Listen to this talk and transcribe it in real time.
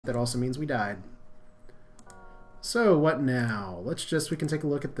That also means we died. So what now? We can take a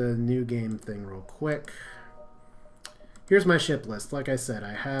look at the new game thing real quick. Here's my ship list. Like I said,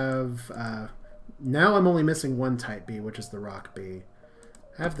 I have... now I'm only missing one Type B, which is the Rock B.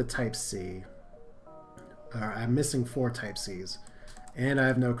 I have the Type C. I'm missing 4 Type Cs. And I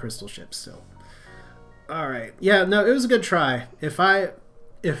have no crystal ships still. Alright. Yeah, no, it was a good try. If I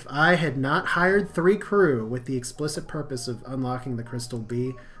had not hired 3 crew with the explicit purpose of unlocking the Crystal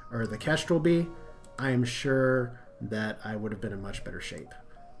B, or the Kestrel B, I am sure that I would have been in much better shape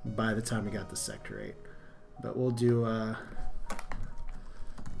by the time we got to Sector 8. But we'll do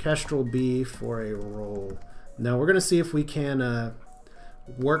Kestrel B for a roll. Now we're going to see if we can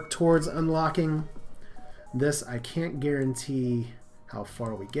work towards unlocking this. I can't guarantee how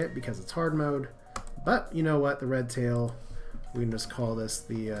far we get because it's hard mode. But you know what? The red tail, we can just call this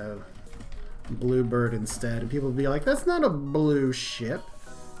the Bluebird instead. And people will be like, that's not a blue ship.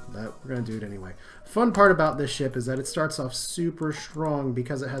 But we're going to do it anyway. Fun part about this ship is that it starts off super strong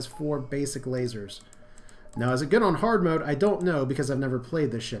because it has 4 basic lasers. Now, is it good on hard mode? I don't know because I've never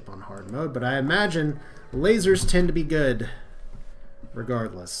played this ship on hard mode, but I imagine lasers tend to be good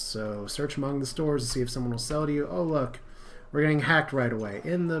regardless. So search among the stores to see if someone will sell to you. Oh, look, we're getting hacked right away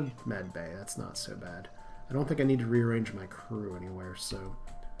in the med bay. That's not so bad. I don't think I need to rearrange my crew anywhere, so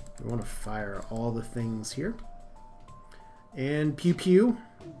we want to fire all the things here. And pew pew.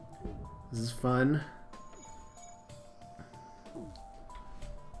 This is fun.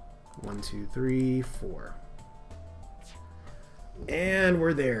 1, 2, 3, 4. And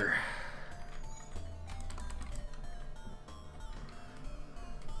we're there.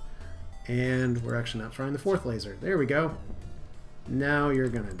 And we're actually not firing the 4th laser. There we go. Now you're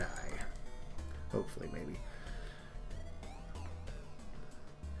gonna die. Hopefully, maybe.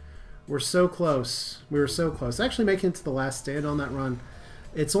 We're so close. We were so close. Actually making it to the last stand on that run.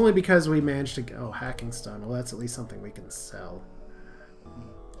 It's only because we managed to... Oh, hacking stun. Well, that's at least something we can sell.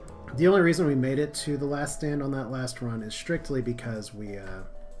 The only reason we made it to the last stand on that last run is strictly because we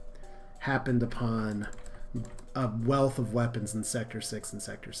happened upon a wealth of weapons in Sector 6 and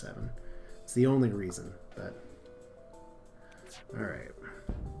Sector 7. It's the only reason, but... Alright.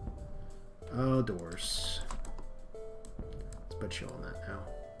 Oh, doors. Let's put you on that now.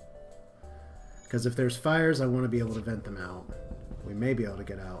 Because if there's fires, I want to be able to vent them out. We may be able to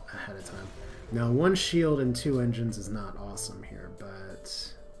get out ahead of time. Now, 1 shield and 2 engines is not awesome here,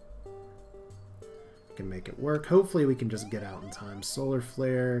 but... can make it work. Hopefully we can just get out in time. Solar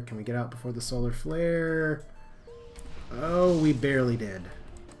flare. Can we get out before the solar flare? Oh, we barely did.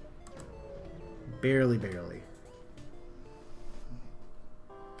 Barely, barely.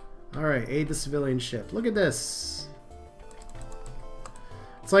 Alright, aid the civilian ship. Look at this.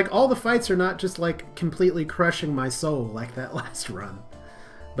 It's like all the fights are not just like completely crushing my soul like that last run.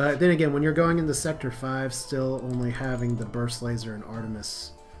 But then again, when you're going into Sector 5, still only having the burst laser and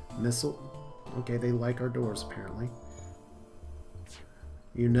Artemis missile. Okay, they like our doors, apparently.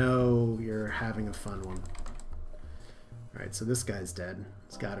 You know you're having a fun one. Alright, so this guy's dead.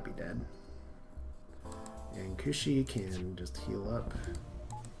 He's gotta be dead. And Kushi can just heal up.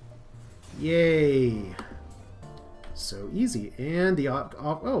 Yay! So easy. And the...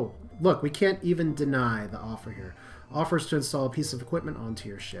 oh, look, we can't even deny the offer here. Offers to install a piece of equipment onto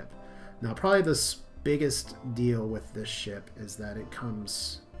your ship. Now, probably the biggest deal with this ship is that it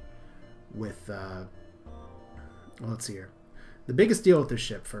comes... with, well, let's see here. The biggest deal with this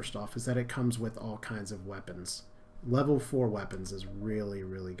ship, first off, is that it comes with all kinds of weapons. Level 4 weapons is really,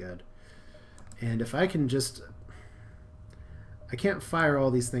 really good. And if I can just... I can't fire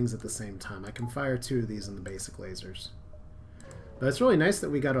all these things at the same time. I can fire 2 of these in the basic lasers. But it's really nice that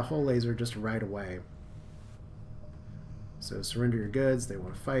we got a whole laser just right away. So surrender your goods. They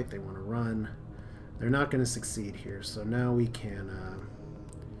want to fight. They want to run. They're not going to succeed here. So now we can...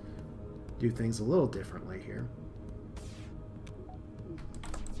 do things a little differently here.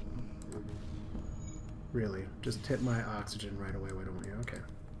 Really, just hit my oxygen right away, why don't you? Okay.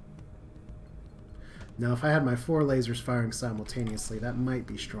 Now, if I had my 4 lasers firing simultaneously, that might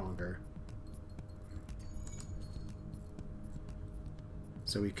be stronger.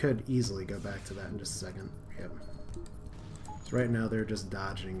 So we could easily go back to that in just a second. Yep. So right now they're just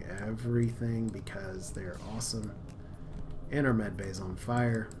dodging everything because they're awesome. And our med bay's on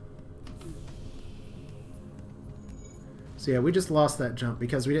fire. So yeah, we just lost that jump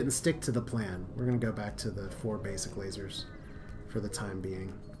because we didn't stick to the plan. We're going to go back to the 4 basic lasers for the time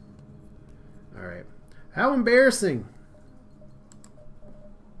being. Alright. How embarrassing!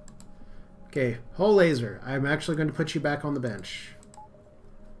 Okay, whole laser. I'm actually going to put you back on the bench.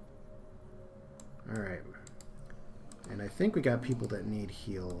 Alright. And I think we got people that need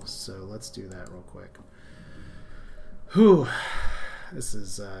heals, so let's do that real quick. Whew. This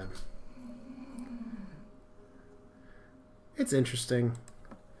is, it's interesting.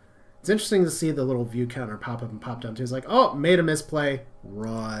 It's interesting to see the little view counter pop up and pop down too. It's like, oh, made a misplay.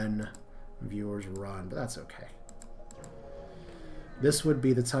 Run. Viewers run, but that's okay. This would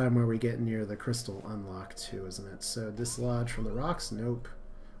be the time where we get near the crystal unlock too, isn't it? So dislodge from the rocks? Nope.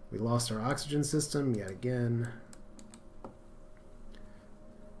 We lost our oxygen system yet again.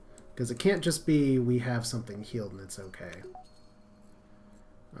 Because it can't just be we have something healed and it's okay.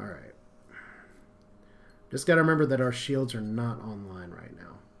 Alright. Just got to remember that our shields are not online right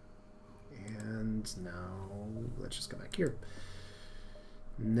now. And now, let's just go back here.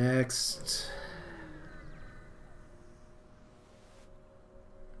 Next.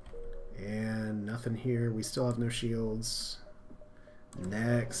 And nothing here. We still have no shields.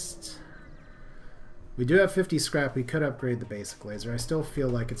 Next. We do have 50 scrap. We could upgrade the basic laser. I still feel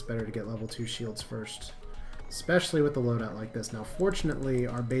like it's better to get level 2 shields first. Especially with the loadout like this. Now, fortunately,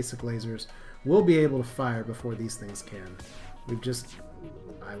 our basic lasers will be able to fire before these things can. We've just...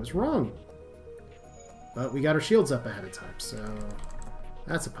 I was wrong. But we got our shields up ahead of time, so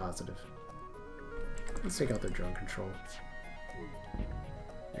that's a positive. Let's take out their drone control.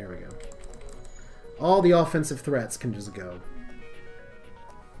 There we go. All the offensive threats can just go.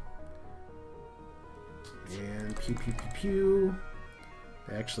 And pew pew pew pew.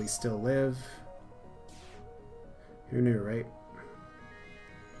 They actually still live. Who knew, right?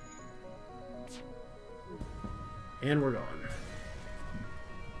 And we're gone.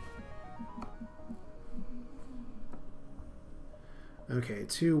 Okay,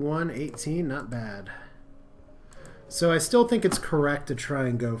 2, 1, 18, not bad. So I still think it's correct to try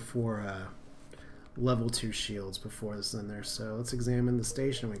and go for level 2 shields before this is in there. So let's examine the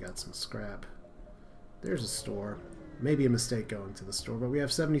station. We got some scrap. There's a store. Maybe a mistake going to the store, but we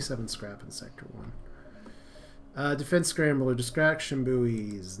have 77 scrap in Sector 1. Defense scrambler, distraction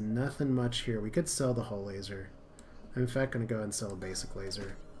buoys. Nothing much here. We could sell the hull laser. I'm in fact going to go ahead and sell a basic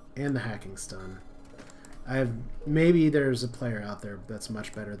laser. And the hacking stun. Maybe there's a player out there that's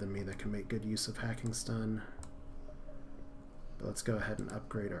much better than me that can make good use of hacking stun. But let's go ahead and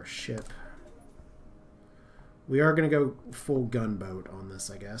upgrade our ship. We are going to go full gunboat on this,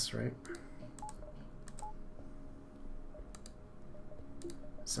 I guess, right?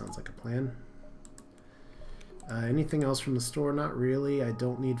 Sounds like a plan. Anything else from the store? Not really. I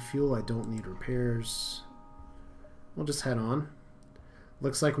don't need fuel. I don't need repairs. We'll just head on.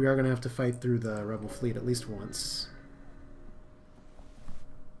 Looks like we are going to have to fight through the rebel fleet at least once.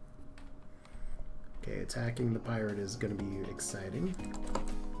 Okay, attacking the pirate is going to be exciting.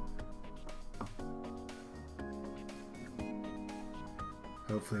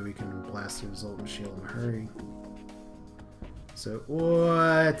 Hopefully we can blast through his ultimate shield in a hurry. So,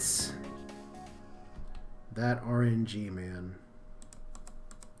 what? That RNG, man.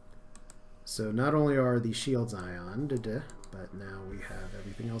 So not only are the shields ioned, but now we have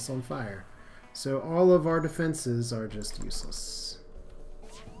everything else on fire. So all of our defenses are just useless.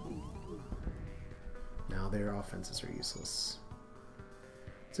 Now their offenses are useless.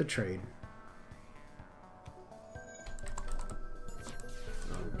 It's a trade.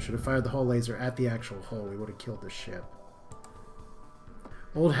 Should have fired the hull laser at the actual hull. We would have killed the ship.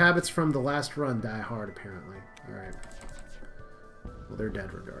 Old habits from the last run die hard, apparently. Alright. Well, they're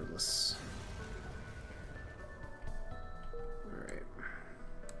dead regardless. Alright.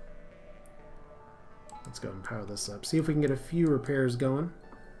 Let's go and power this up. See if we can get a few repairs going.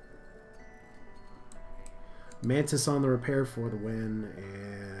 Mantis on the repair for the win,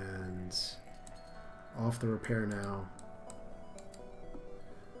 and off the repair now.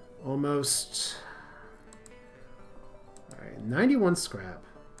 Almost. Alright, 91 scrap.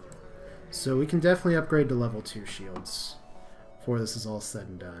 So we can definitely upgrade to level 2 shields before this is all said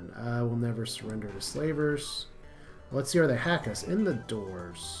and done. We'll never surrender to slavers. Let's see where they hack us. In the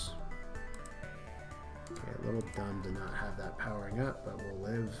doors. Okay, a little dumb to not have that powering up, but we'll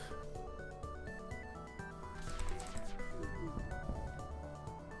live.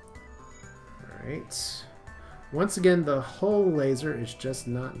 Alright. Once again, the hull laser is just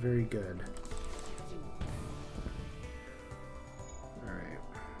not very good. Alright.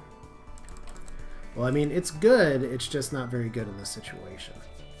 Well, I mean, it's good, it's just not very good in this situation.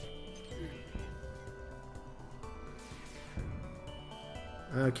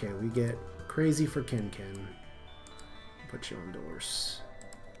 Okay, we get crazy for Ken. Put you on doors.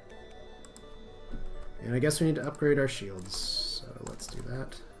 And I guess we need to upgrade our shields, so let's do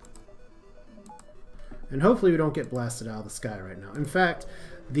that. And hopefully we don't get blasted out of the sky right now. In fact,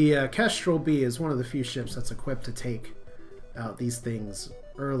 the Kestrel B is one of the few ships that's equipped to take out these things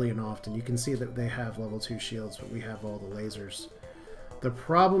early and often. You can see that they have level 2 shields, but we have all the lasers. The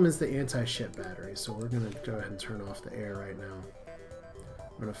problem is the anti-ship battery, so we're going to go ahead and turn off the air right now.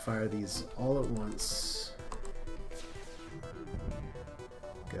 I'm going to fire these all at once.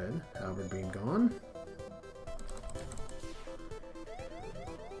 Good. Halberd beam gone.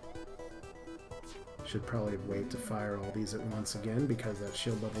 Should probably wait to fire all these at once again because that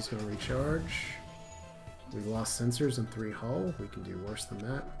shield level is going to recharge. We lost sensors and 3 hull. We can do worse than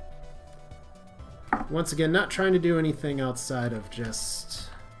that. Once again, not trying to do anything outside of just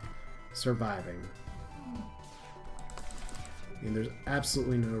surviving. I mean, there's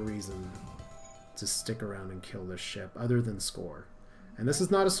absolutely no reason to stick around and kill this ship other than score. And this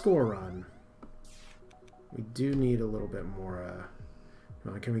is not a score run. We do need a little bit more...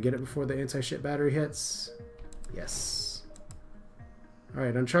 can we get it before the anti-ship battery hits? Yes.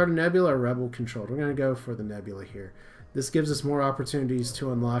 Alright, Uncharted Nebula or Rebel controlled. We're going to go for the Nebula here. This gives us more opportunities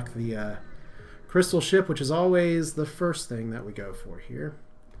to unlock the crystal ship, which is always the first thing that we go for here.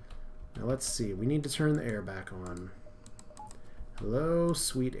 Now let's see. We need to turn the air back on. Hello,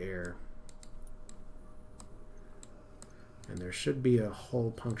 sweet air. And there should be a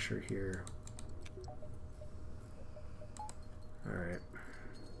hole puncture here. Alright.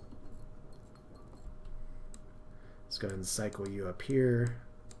 Let's go ahead and cycle you up here.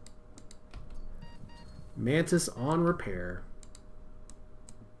 Mantis on repair.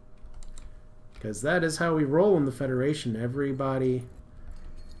 Because that is how we roll in the Federation. Everybody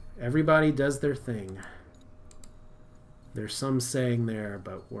does their thing. There's some saying there,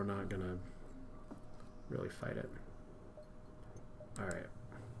 but we're not going to really fight it. Alright.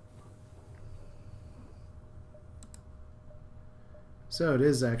 So it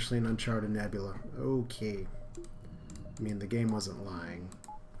is actually an Uncharted Nebula. Okay. I mean, the game wasn't lying.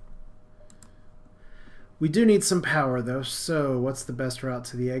 We do need some power, though, so what's the best route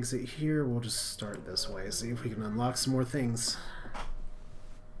to the exit here? We'll just start this way, see if we can unlock some more things.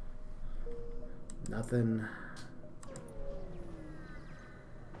 Nothing.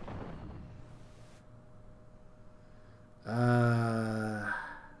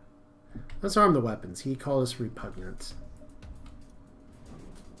 Let's arm the weapons. He called us repugnant.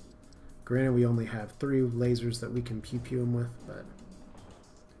 Granted, we only have 3 lasers that we can pew-pew him with, but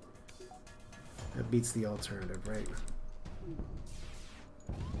that beats the alternative, right?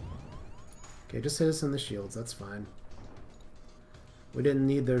 Okay, just hit us in the shields. That's fine. We didn't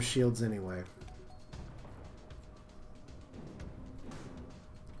need those shields anyway.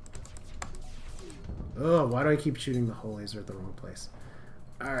 Oh, why do I keep shooting the whole laser at the wrong place?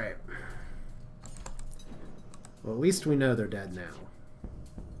 Alright. Well, at least we know they're dead now.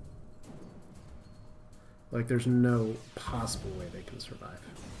 Like, there's no possible way they can survive.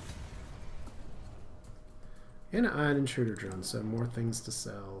 And an ion intruder drone, so more things to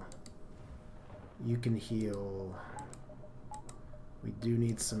sell. You can heal. We do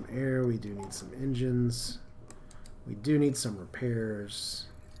need some air, we do need some engines. We do need some repairs.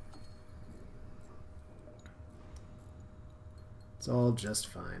 It's all just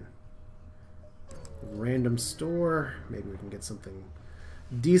fine. Random store. Maybe we can get something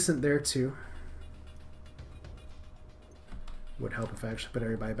decent there too. Would help if I actually put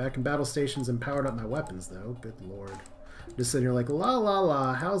everybody back in battle stations and powered up my weapons, though. Good lord. I'm just sitting here like, la la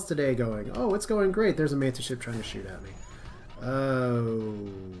la, how's today going? Oh, it's going great. There's a mantis ship trying to shoot at me. Oh,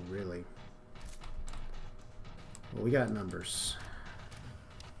 really? Well, we got numbers.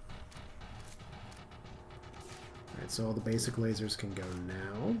 Alright, so all the basic lasers can go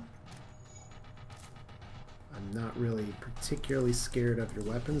now. I'm not really particularly scared of your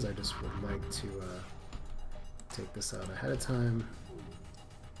weapons. I just would like to take this out ahead of time.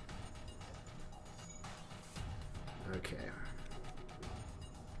 Okay.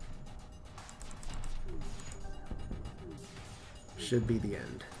 Should be the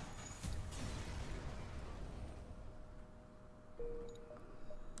end.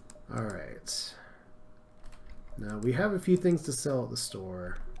 Alright. Now we have a few things to sell at the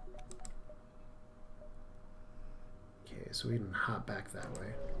store. Okay, so we can hop back that way.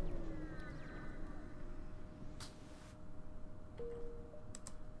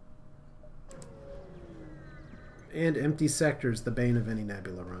 And empty sectors, the bane of any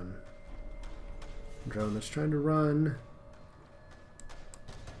nebula run. Drone that's trying to run.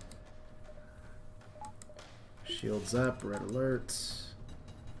 Shields up, red alert.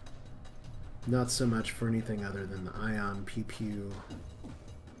 Not so much for anything other than the ion pew-pew.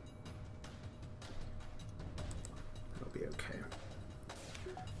 That'll be okay.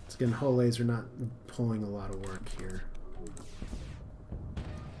 It's again, hull laser not pulling a lot of work here.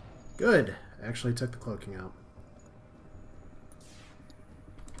 Good! Actually took the cloaking out.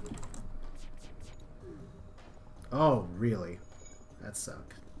 Oh, really? That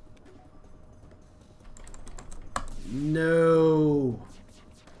sucked. No!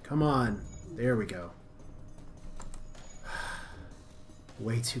 Come on. There we go.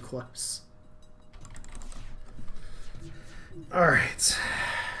 Way too close. Alright.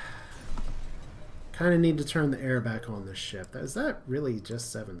 Kind of need to turn the air back on this ship. Is that really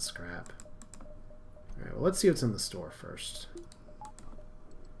just 7 scrap? Alright, well, let's see what's in the store first.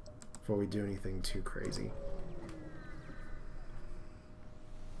 Before we do anything too crazy.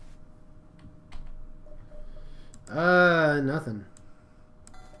 Nothing.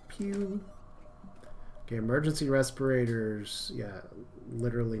 Pew. Okay, emergency respirators. Yeah,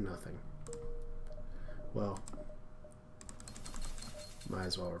 literally nothing. Well, might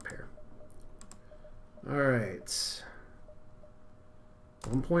as well repair. Alright.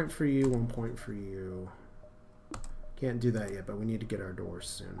 1 point for you, 1 point for you. Can't do that yet, but we need to get our doors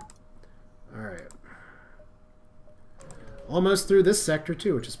soon. Alright. Almost through this sector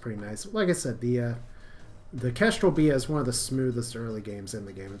too, which is pretty nice. Like I said, the Kestrel B is one of the smoothest early games in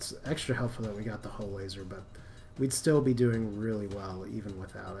the game. It's extra helpful that we got the hull laser, but we'd still be doing really well even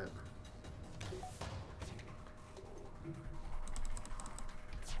without it.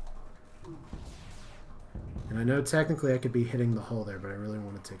 And I know technically I could be hitting the hull there, but I really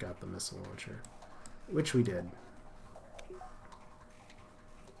want to take out the missile launcher. Which we did.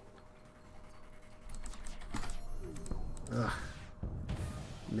 Ugh.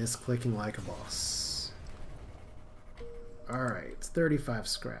 Misclicking like a boss. Alright, it's 35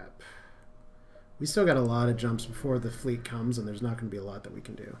 scrap. We still got a lot of jumps before the fleet comes, and there's not going to be a lot that we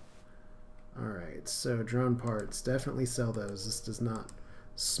can do. Alright, so drone parts. Definitely sell those. This does not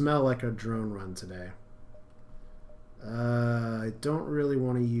smell like a drone run today. I don't really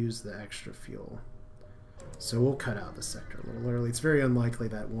want to use the extra fuel. So we'll cut out the sector a little early. It's very unlikely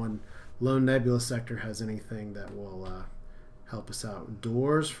that one lone nebula sector has anything that will help us out.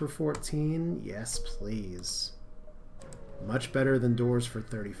 Doors for 14? Yes, please. Much better than doors for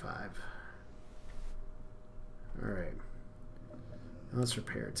 35. Alright. Let's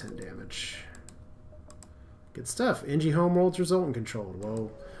repair 10 damage. Good stuff. NG homeworlds resultant controlled.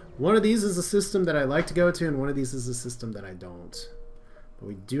 Well, one of these is a system that I like to go to, and one of these is a system that I don't. But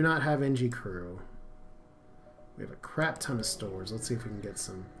we do not have NG crew. We have a crap ton of stores. Let's see if we can get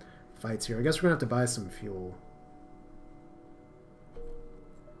some fights here. I guess we're going to have to buy some fuel.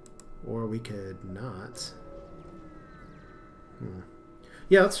 Or we could not.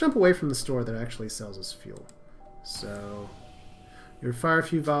 Yeah, let's jump away from the store that actually sells us fuel. So, you fire a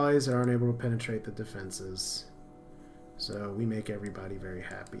few volleys that aren't able to penetrate the defenses. So we make everybody very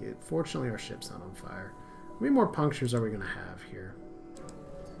happy. Fortunately, our ship's not on fire. How many more punctures are we going to have here?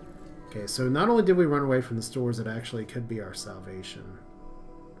 Okay, so not only did we run away from the stores, it actually could be our salvation.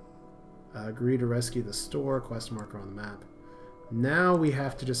 Agree to rescue the store, quest marker on the map. Now we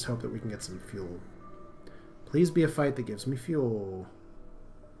have to just hope that we can get some fuel. Please be a fight that gives me fuel.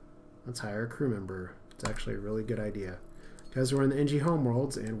 Let's hire a crew member. It's actually a really good idea. Because we're in the NG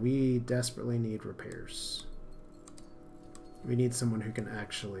homeworlds and we desperately need repairs. We need someone who can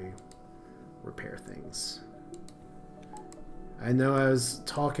actually repair things. I know I was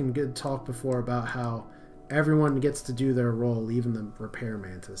talking good talk before about how everyone gets to do their role, even the repair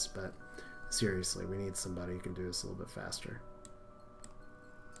mantis, but seriously, we need somebody who can do this a little bit faster.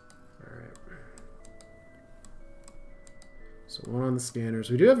 Alright. So one on the scanners.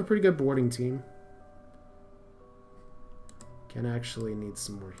 We do have a pretty good boarding team. Can actually need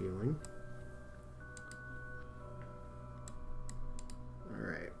some more healing.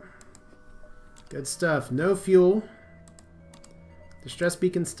 Alright. Good stuff. No fuel. Distress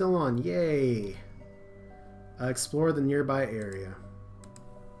beacon still on. Yay! Explore the nearby area.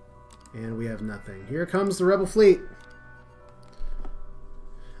 And we have nothing. Here comes the rebel fleet!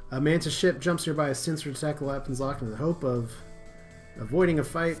 A Mantis ship jumps nearby a sensor to tackle weapons locked in the hope of avoiding a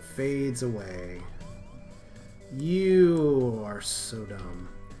fight fades away. You are so dumb.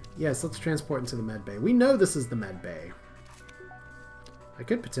 Yes, let's transport into the med bay. We know this is the med bay. I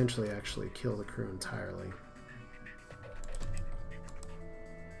could potentially actually kill the crew entirely.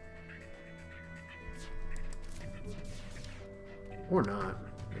 Or not.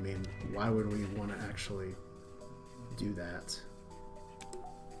 I mean, why would we want to actually do that?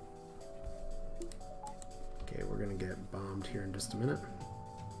 Okay, we're going to get bombed here in just a minute.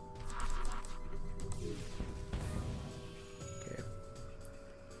 Okay.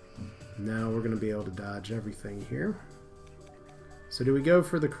 Now we're going to be able to dodge everything here. So do we go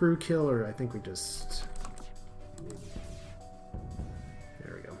for the crew kill, or I think we just...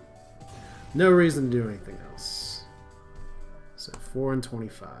 There we go. No reason to do anything else. So 4 and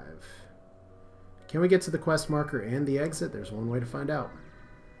 25. Can we get to the quest marker and the exit? There's one way to find out.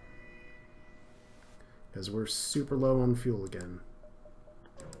 Because we're super low on fuel again.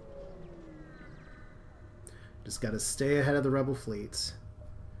 Just got to stay ahead of the rebel fleets.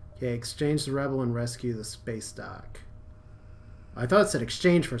 Okay, exchange the rebel and rescue the space dock. I thought it said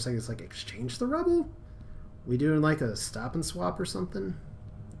exchange for a second. It's like, exchange the rebel? We doing like a stop and swap or something?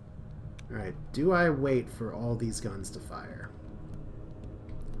 Alright, do I wait for all these guns to fire?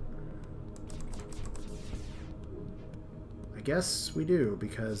 I guess we do,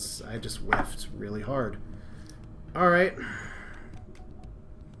 because I just whiffed really hard. Alright.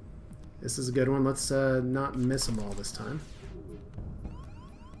 This is a good one. Let's not miss them all this time.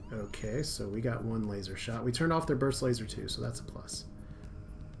 Okay, so we got one laser shot. We turned off their burst laser too, so that's a plus.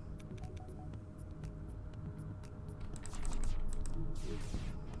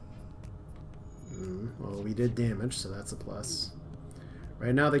 Well, we did damage, so that's a plus.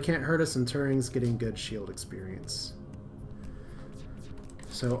 Right now they can't hurt us, and Turing's getting good shield experience.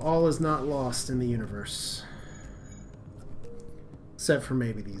 So all is not lost in the universe. Except for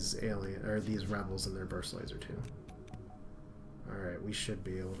maybe these alien or these rebels and their burst laser too. Alright, we should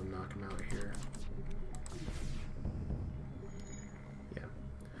be able to knock them out here. Yeah.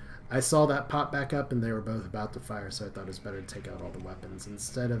 I saw that pop back up and they were both about to fire, so I thought it was better to take out all the weapons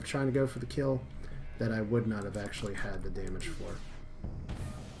instead of trying to go for the kill that I would not have actually had the damage for.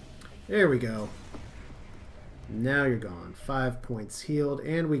 There we go. Now you're gone. 5 points healed,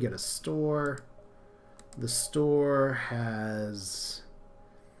 and we get a store. The store has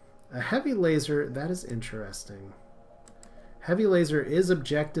a heavy laser. That is interesting. Heavy laser is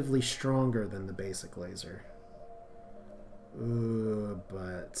objectively stronger than the basic laser. Ooh,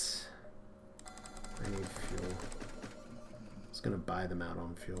 but I need fuel. I was going to buy them out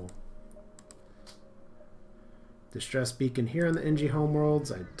on fuel. Distress beacon here on the NG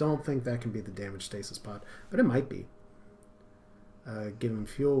homeworlds. I don't think that can be the damage stasis pod, but it might be. Give them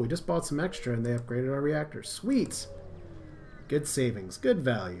fuel. We just bought some extra and they upgraded our reactor. Sweet! Good savings. Good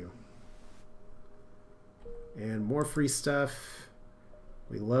value. And more free stuff.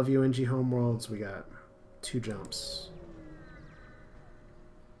 We love you, NG homeworlds. We got 2 jumps.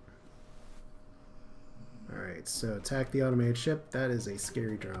 Alright, so attack the automated ship. That is a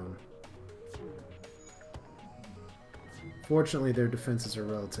scary drone. Fortunately, their defenses are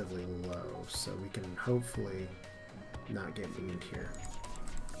relatively low, so we can hopefully not get beamed here.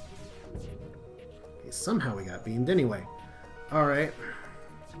 Okay, somehow we got beamed anyway. Alright.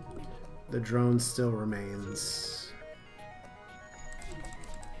 The drone still remains.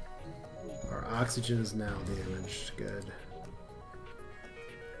 Our oxygen is now damaged. Good.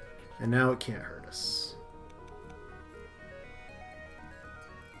 And now it can't hurt us.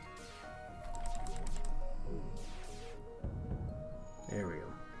 There we go.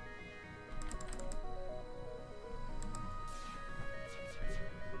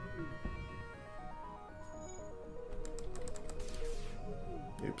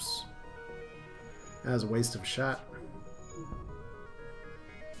 Oops. That was a waste of a shot.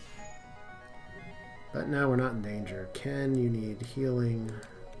 But now we're not in danger. Ken, you need healing.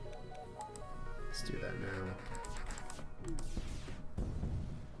 Let's do that now.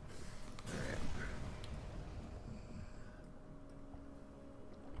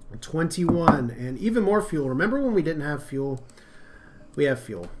 21 and even more fuel. Remember when we didn't have fuel? We have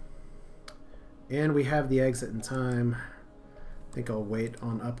fuel. And we have the exit in time. I think I'll wait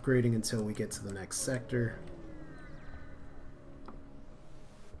on upgrading until we get to the next sector.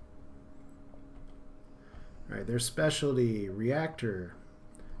 Alright, their specialty reactor.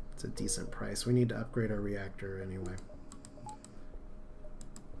 It's a decent price. We need to upgrade our reactor anyway.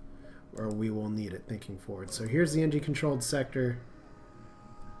 Or we will need it thinking forward. So here's the NG controlled sector.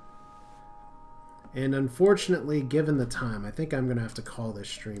 And unfortunately, given the time, I think I'm going to have to call this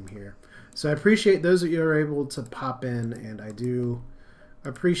stream here. So I appreciate those of you who are able to pop in, and I do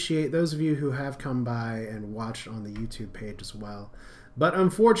appreciate those of you who have come by and watched on the YouTube page as well. But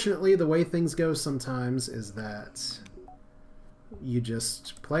unfortunately, the way things go sometimes is that you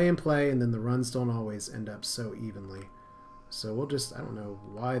just play and play, and then the runs don't always end up so evenly. So we'll just, I don't know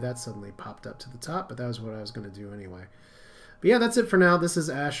why that suddenly popped up to the top, but that was what I was going to do anyway. But yeah, that's it for now. This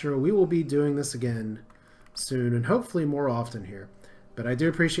is Asher. We will be doing this again soon, and hopefully more often here. But I do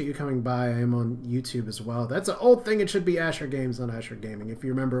appreciate you coming by. I am on YouTube as well. That's an old thing. It should be Asher Games, not Asher Gaming. If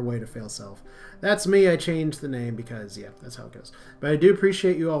you remember Way to Fail Self. That's me. I changed the name because, yeah, that's how it goes. But I do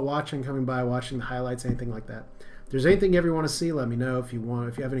appreciate you all watching, coming by, watching the highlights, anything like that. If there's anything you ever want to see, let me know. If you want,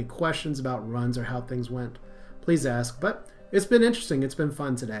 if you have any questions about runs or how things went, please ask. But it's been interesting. It's been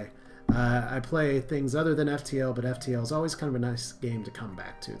fun today. I play things other than FTL, but FTL is always kind of a nice game to come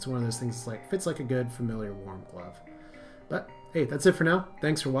back to. It's one of those things that fits like a good, familiar, warm glove. But hey, that's it for now.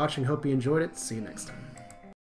 Thanks for watching. Hope you enjoyed it. See you next time.